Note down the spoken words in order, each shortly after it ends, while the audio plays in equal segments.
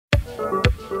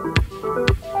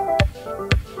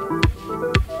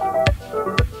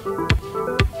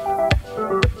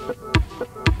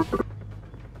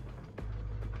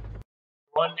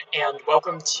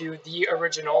to the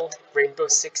original Rainbow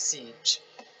Six Siege.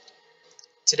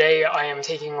 Today I am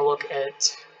taking a look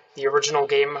at the original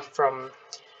game from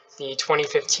the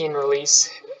 2015 release.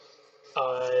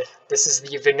 This is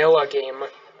the vanilla game,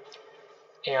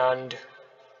 and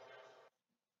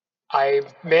I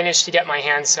managed to get my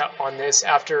hands on this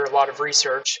after a lot of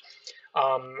research.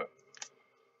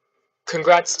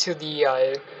 Congrats to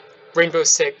the Rainbow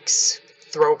Six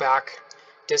Throwback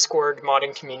Discord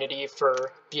modding community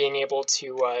for being able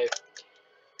to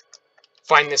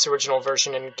find this original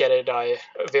version and get it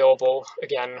available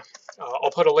again.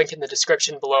 I'll put a link in the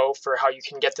description below for how you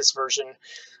can get this version,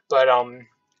 but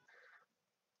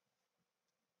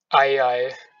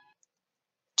I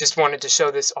just wanted to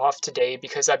show this off today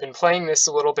because I've been playing this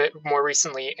a little bit more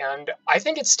recently, and I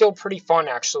think it's still pretty fun,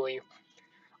 actually.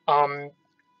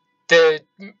 The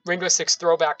Rainbow Six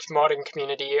Throwback modding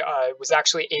community was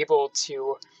actually able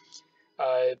to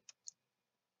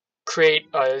create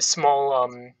a small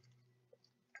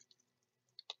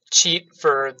cheat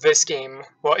for this game.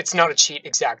 Well, it's not a cheat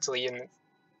exactly in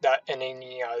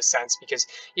any sense, because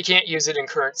you can't use it in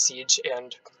current Siege,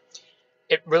 and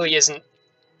it really isn't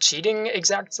cheating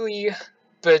exactly,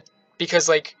 but because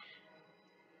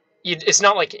it's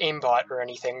not like aimbot or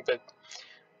anything, but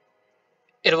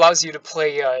it allows you to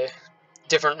play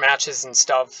different matches and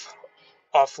stuff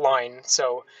offline.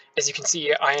 So as you can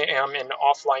see, I am in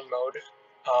offline mode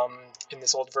in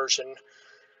this old version.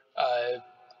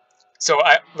 So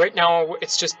right now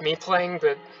it's just me playing,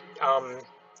 but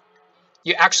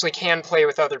you actually can play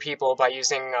with other people by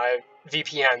using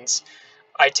VPNs.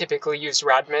 I typically use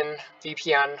Radmin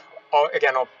VPN.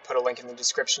 Again, I'll put a link in the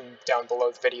description down below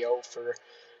the video for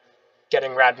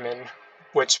getting Radmin,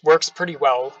 which works pretty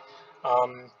well.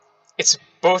 It's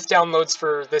both downloads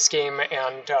for this game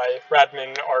and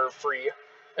Radmin are free,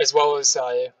 as well as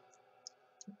the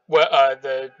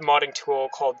modding tool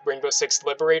called Rainbow Six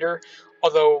Liberator.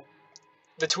 Although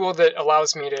the tool that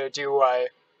allows me to do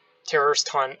terrorist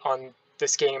hunt on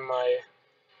this game,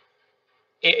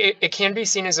 it can be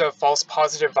seen as a false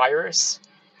positive virus,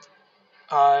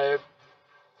 but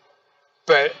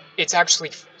it's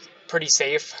actually pretty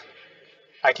safe.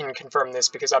 I can confirm this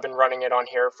because I've been running it on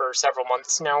here for several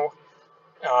months now,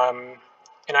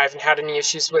 and I haven't had any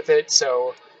issues with it.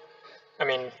 So, I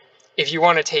mean, if you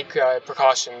want to take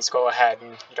precautions, go ahead,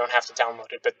 and you don't have to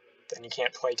download it, but then you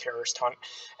can't play terrorist hunt.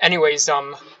 Anyways,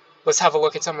 let's have a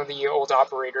look at some of the old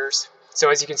operators. So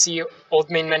as you can see, old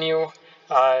main menu,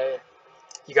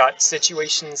 you got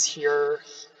situations here.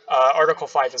 Article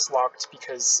 5 is locked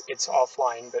because it's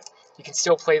offline, but you can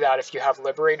still play that if you have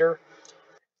Liberator.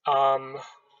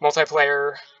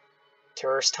 Multiplayer,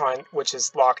 terrorist hunt, which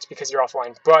is locked because you're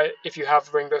offline, but if you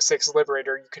have Rainbow Six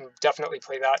Liberator, you can definitely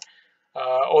play that.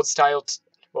 Old style,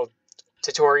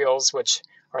 tutorials, which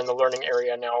are in the learning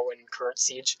area now in current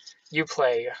Siege.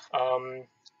 Uplay,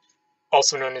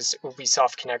 also known as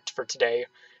Ubisoft Connect for today,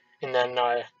 and then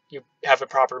you have a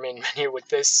proper main menu with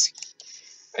this.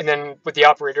 And then with the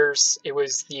operators, it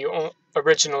was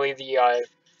originally the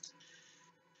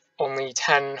only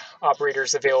 10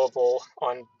 operators available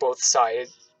on both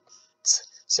sides,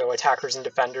 so attackers and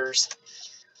defenders.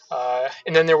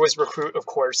 And then there was recruit, of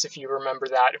course, if you remember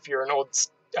that. If you're an old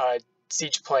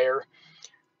Siege player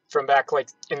from back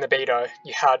in the beta,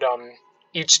 you had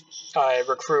each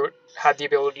recruit had the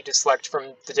ability to select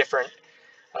from the different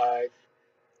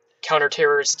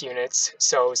counter-terrorist units,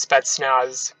 so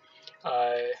Spetsnaz,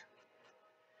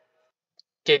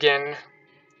 Gigan,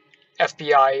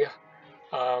 FBI,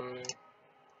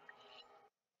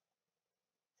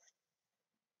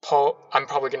 I'm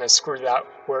probably going to screw that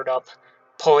word up,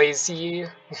 Polizei,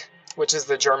 which is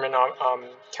the German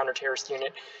counter-terrorist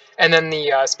unit, and then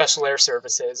the Special Air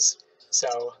Services.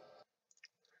 So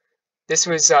this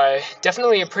was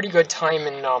definitely a pretty good time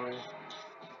in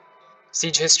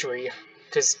Siege history,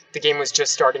 because the game was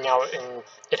just starting out and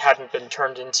it hadn't been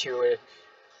turned into a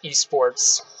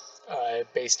esports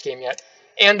based game yet.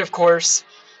 And of course,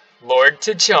 Lord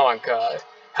Tachanka.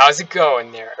 How's it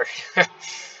going there?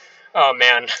 Oh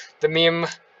man, the meme,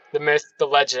 the myth, the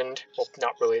legend. Well,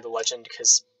 not really the legend,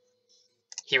 because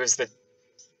he was the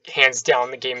hands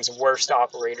down the game's worst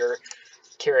operator,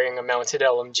 carrying a mounted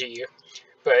LMG.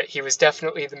 But he was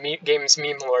definitely the game's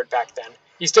meme lord back then.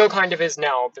 He still kind of is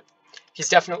now, but he's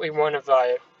definitely one of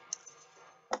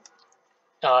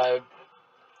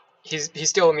he's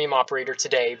still a meme operator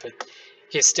today, but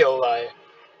he's still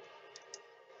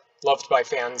loved by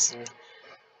fans and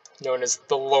known as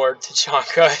the Lord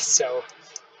Tachanka, so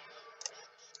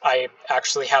I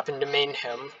actually happen to main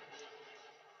him.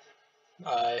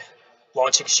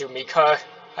 Launching Shumika,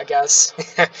 I guess.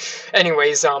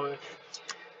 Anyways,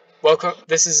 welcome.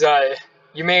 This is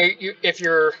if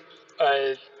you're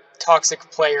a toxic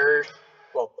player,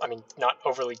 well, I mean, not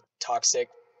overly toxic,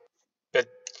 but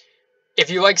if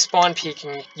you like spawn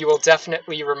peeking, you will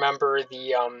definitely remember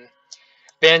the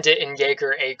Bandit and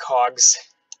Jaeger ACOGs.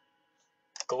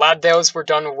 Glad those were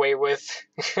done away with,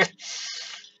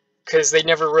 because they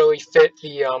never really fit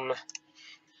the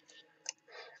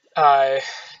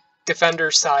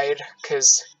defender side,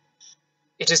 because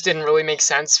it just didn't really make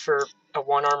sense for a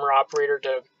one armor operator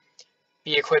to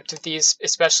be equipped with these,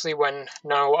 especially when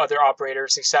no other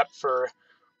operators except for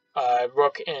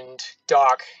Rook and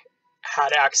Doc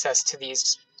had access to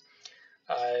these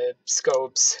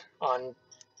scopes on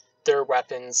their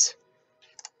weapons.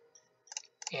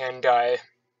 And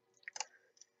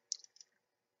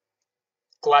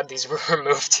glad these were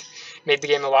removed. Made the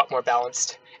game a lot more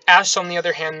balanced. Ashe, on the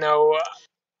other hand, though,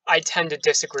 I tend to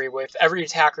disagree with. Every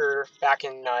attacker back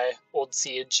in Old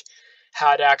Siege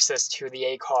had access to the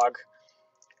ACOG.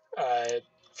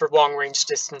 For long-range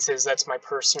distances, that's my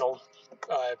personal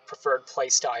preferred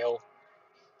playstyle.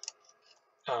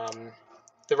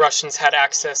 The Russians had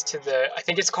access to the, I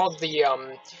think it's called the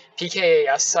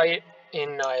PKAS site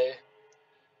in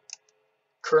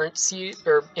current Siege,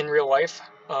 or in real life.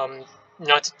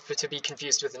 Not to be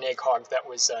confused with an ACOG that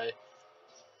was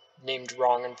named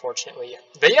wrong, unfortunately.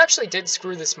 They actually did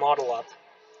screw this model up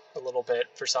a little bit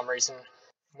for some reason.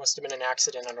 It must have been an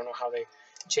accident. I don't know how they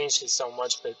changed it so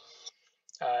much, but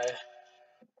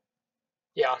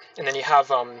yeah. And then you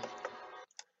have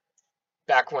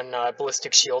back when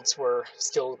ballistic shields were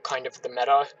still kind of the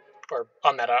meta, or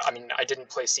a meta. I mean, I didn't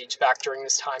play Siege back during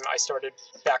this time. I started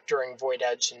back during Void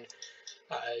Edge in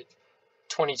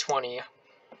 2020,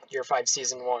 Year 5,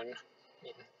 Season 1. I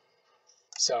mean,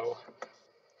 so...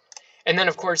 And then,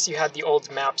 of course, you had the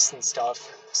old maps and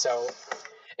stuff. So,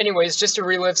 anyways, just to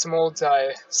relive some old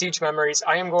Siege memories,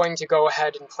 I am going to go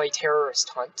ahead and play Terrorist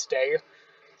Hunt today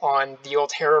on the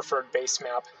old Hereford base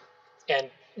map.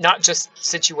 And not just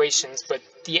situations, but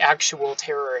the actual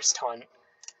Terrorist Hunt.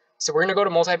 So we're going to go to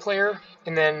multiplayer,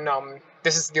 and then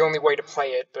this is the only way to play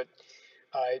it, but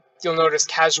you'll notice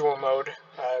casual mode,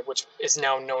 which is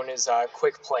now known as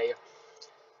quick play.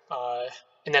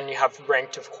 And then you have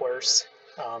ranked, of course.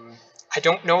 I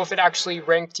don't know if it actually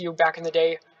ranked you back in the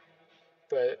day,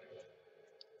 but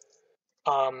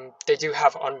they do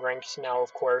have unranked now,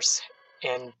 of course.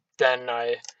 And then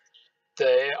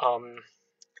the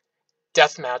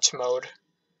deathmatch mode,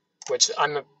 which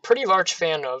I'm a pretty large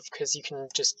fan of, because you can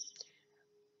just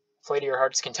play to your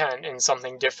heart's content in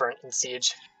something different in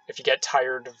Siege if you get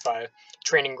tired of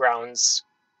training grounds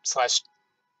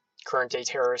 / current day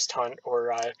Terrorist Hunt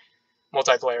or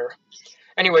multiplayer.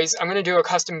 Anyways, I'm going to do a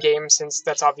custom game since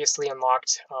that's obviously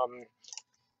unlocked.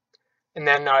 And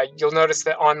then you'll notice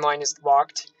that online is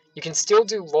locked. You can still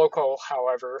do local,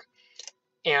 however.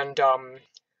 And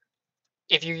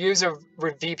if you use a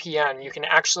VPN, you can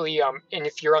actually, and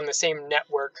if you're on the same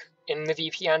network in the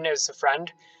VPN as a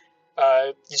friend,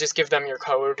 you just give them your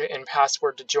code and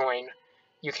password to join.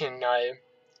 You can,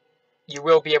 you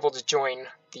will be able to join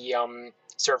the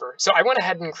server. So I went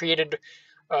ahead and created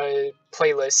a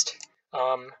playlist.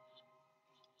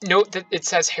 Note that it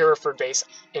says Hereford base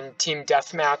in Team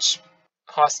Deathmatch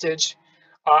Hostage.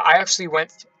 I actually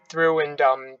went through and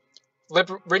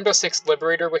Rainbow Six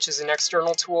Liberator, which is an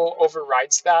external tool,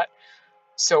 overrides that.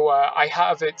 So I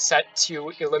have it set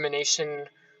to Elimination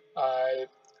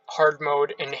hard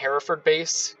mode in Hereford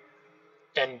base,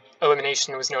 and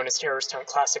Elimination was known as Terrorist Hunt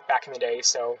Classic back in the day.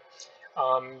 So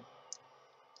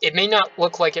it may not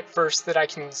look like at first that I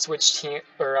can switch team,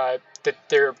 or that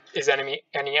there is any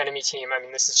enemy team. I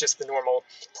mean, this is just the normal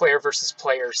player versus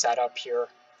player setup here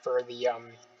for the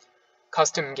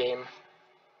custom game.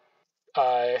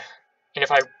 And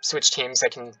if I switch teams, I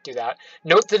can do that.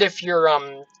 Note that if you're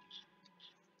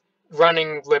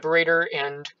running Liberator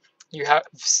and you have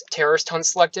Terrorist Hunt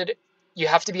selected, you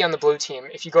have to be on the blue team.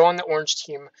 If you go on the orange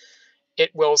team,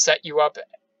 it will set you up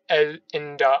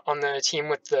on the team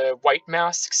with the white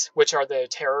masks, which are the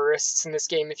terrorists in this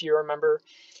game, if you remember.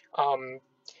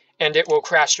 And it will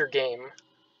crash your game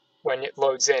when it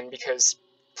loads in, because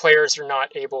players are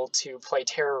not able to play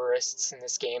terrorists in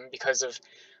this game because of,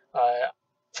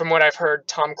 from what I've heard,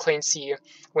 Tom Clancy,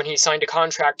 when he signed a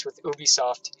contract with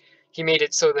Ubisoft, he made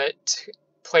it so that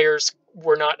players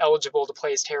were not eligible to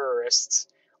play as terrorists,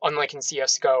 unlike in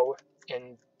CSGO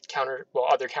and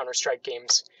other Counter-Strike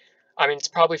games. I mean, it's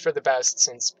probably for the best,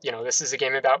 since, you know, this is a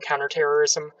game about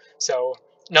counterterrorism, so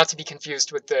not to be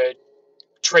confused with the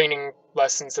training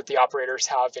lessons that the operators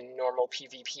have in normal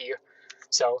PvP.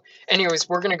 So, anyways,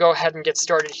 we're going to go ahead and get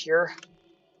started here.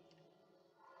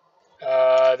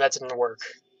 That didn't work.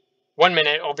 1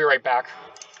 minute, I'll be right back.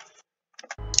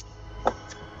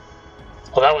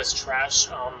 Well, that was trash.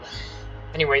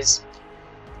 Anyways,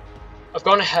 I've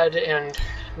gone ahead and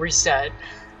reset.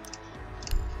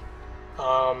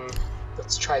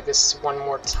 Let's try this one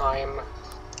more time.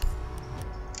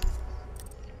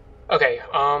 Okay,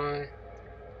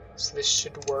 so this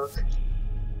should work.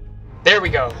 There we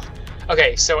go.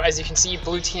 Okay, so as you can see,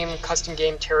 Blue Team Custom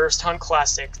Game Terrorist Hunt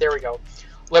Classic. There we go.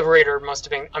 Liberator must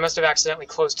have been... I must have accidentally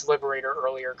closed Liberator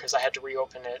earlier because I had to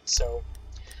reopen it, so...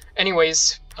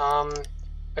 Anyways,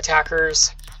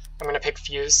 attackers. I'm going to pick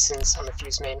Fuse since I'm a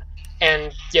Fuse main.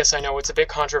 And yes, I know it's a bit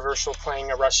controversial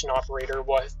playing a Russian operator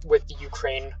with the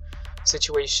Ukraine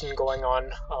situation going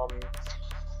on.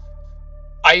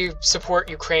 I support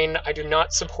Ukraine. I do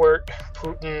not support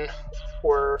Putin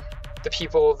or the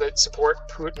people that support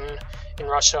Putin in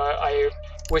Russia. I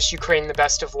wish Ukraine the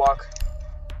best of luck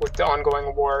with the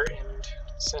ongoing war and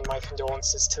send my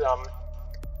condolences to them.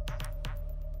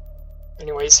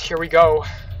 Anyways, here we go.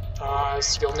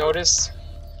 So you'll notice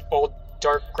old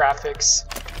dark graphics,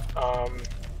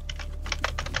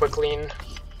 quick lean,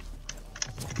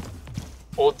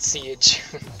 old Siege.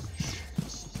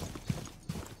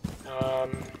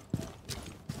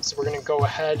 So we're gonna go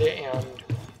ahead and...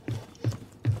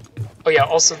 Oh yeah,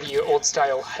 also the old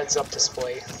style heads-up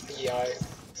display. The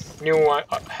new one,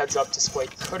 heads-up display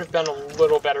could have been a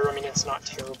little better. I mean, it's not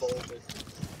terrible, but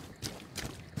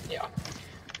yeah.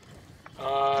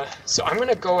 So I'm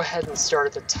gonna go ahead and start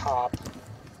at the top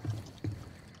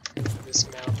of this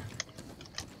map.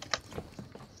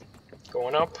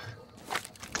 Going up.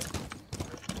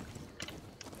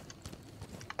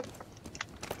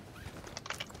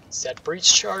 Set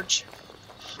breach charge.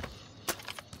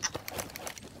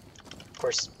 Of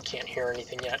course, can't hear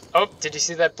anything yet. Oh, did you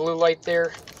see that blue light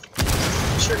there?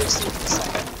 I'm sure you'll see it in a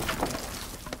second.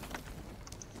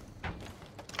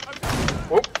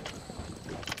 Whoop.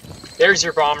 There's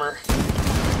your bomber.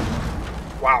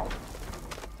 Wow.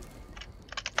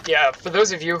 Yeah, for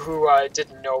those of you who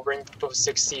didn't know, Rainbow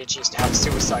Six Siege used to have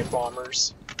suicide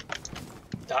bombers.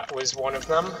 That was one of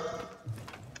them.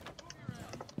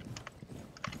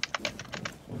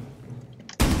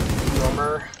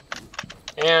 Bomber.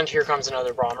 And here comes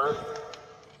another bomber.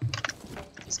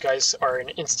 These guys are an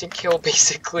instant kill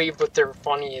basically, but they're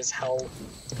funny as hell.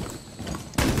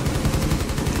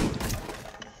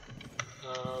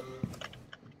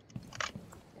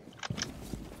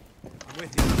 I'm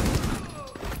with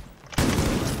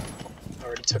you.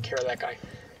 Already took care of that guy.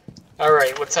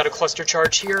 Alright, let's add a cluster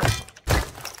charge here.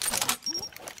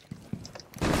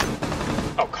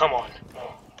 Oh, come on.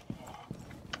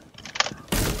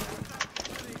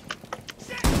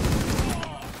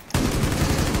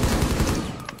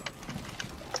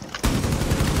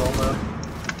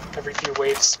 Every few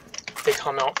waves, they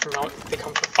come from...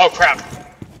 Oh crap!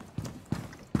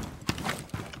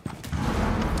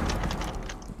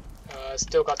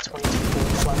 Still got 22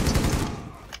 bullets left.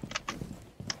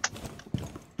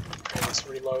 Okay, let's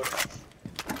reload.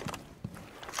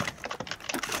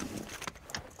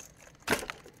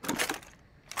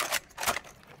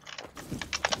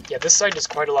 Yeah, this site is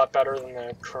quite a lot better than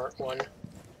the current one.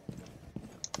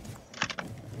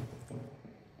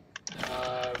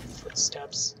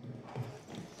 Footsteps.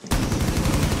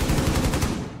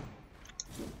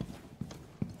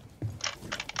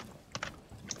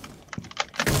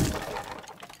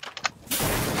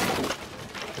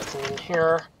 Nothing in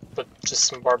here, but just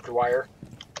some barbed wire.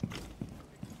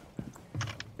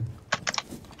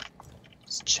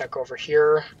 Let's check over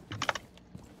here.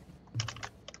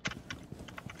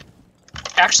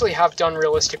 I actually have done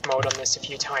realistic mode on this a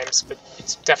few times, but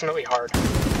it's definitely hard.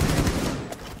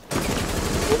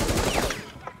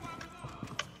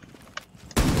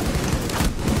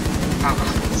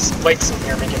 These lights in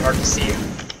here make it hard to see.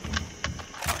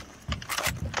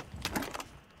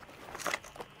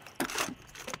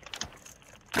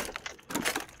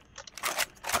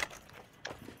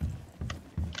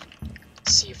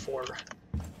 C4.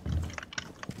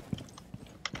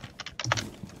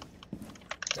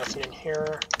 Nothing in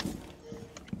here.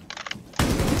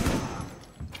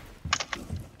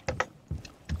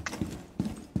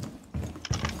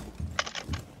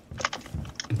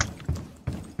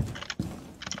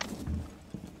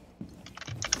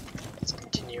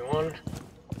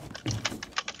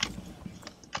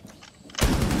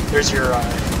 There's your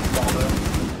bomber.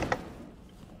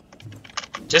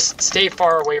 Just stay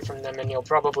far away from them and you'll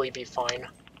probably be fine.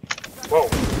 Whoa.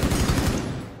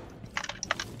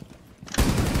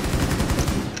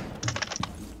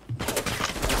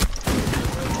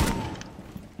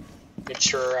 Make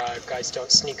sure guys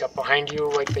don't sneak up behind you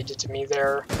like they did to me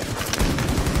there.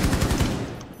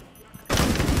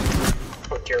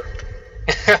 figure.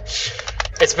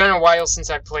 It's been a while since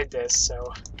I've played this,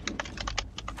 so...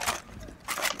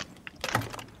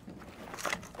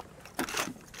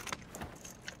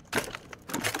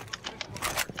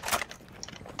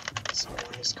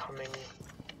 Someone is coming.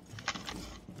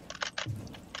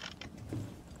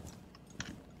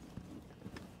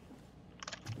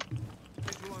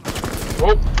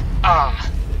 Whoop!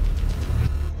 Ah!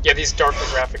 Yeah, these darker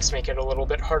graphics make it a little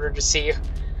bit harder to see.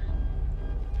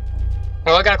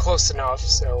 Well, I got close enough,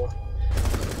 so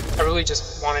I really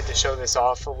just wanted to show this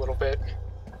off a little bit.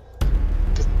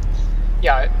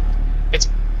 Yeah, it's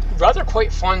rather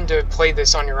quite fun to play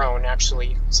this on your own,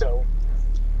 actually, so...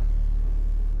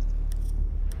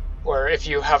 Or if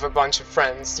you have a bunch of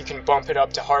friends, you can bump it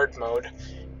up to hard mode,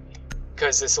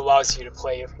 because this allows you to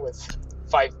play with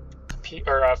 5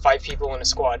 people in a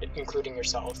squad, including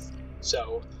yourself.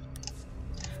 So,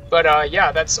 but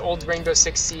yeah, that's old Rainbow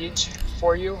Six Siege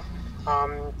for you.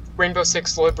 Rainbow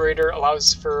Six Liberator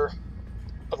allows for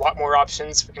a lot more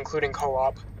options, including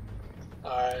co-op.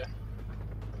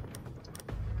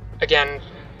 Again,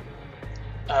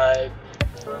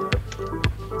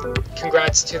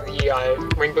 congrats to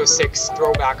the Rainbow Six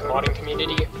throwback modding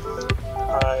community.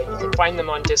 You can find them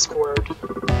on Discord.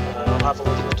 I'll have a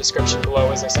link in the description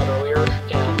below, as I said earlier.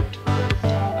 And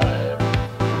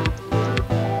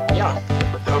yeah,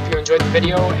 I hope you enjoyed the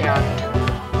video, and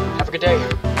have a good day.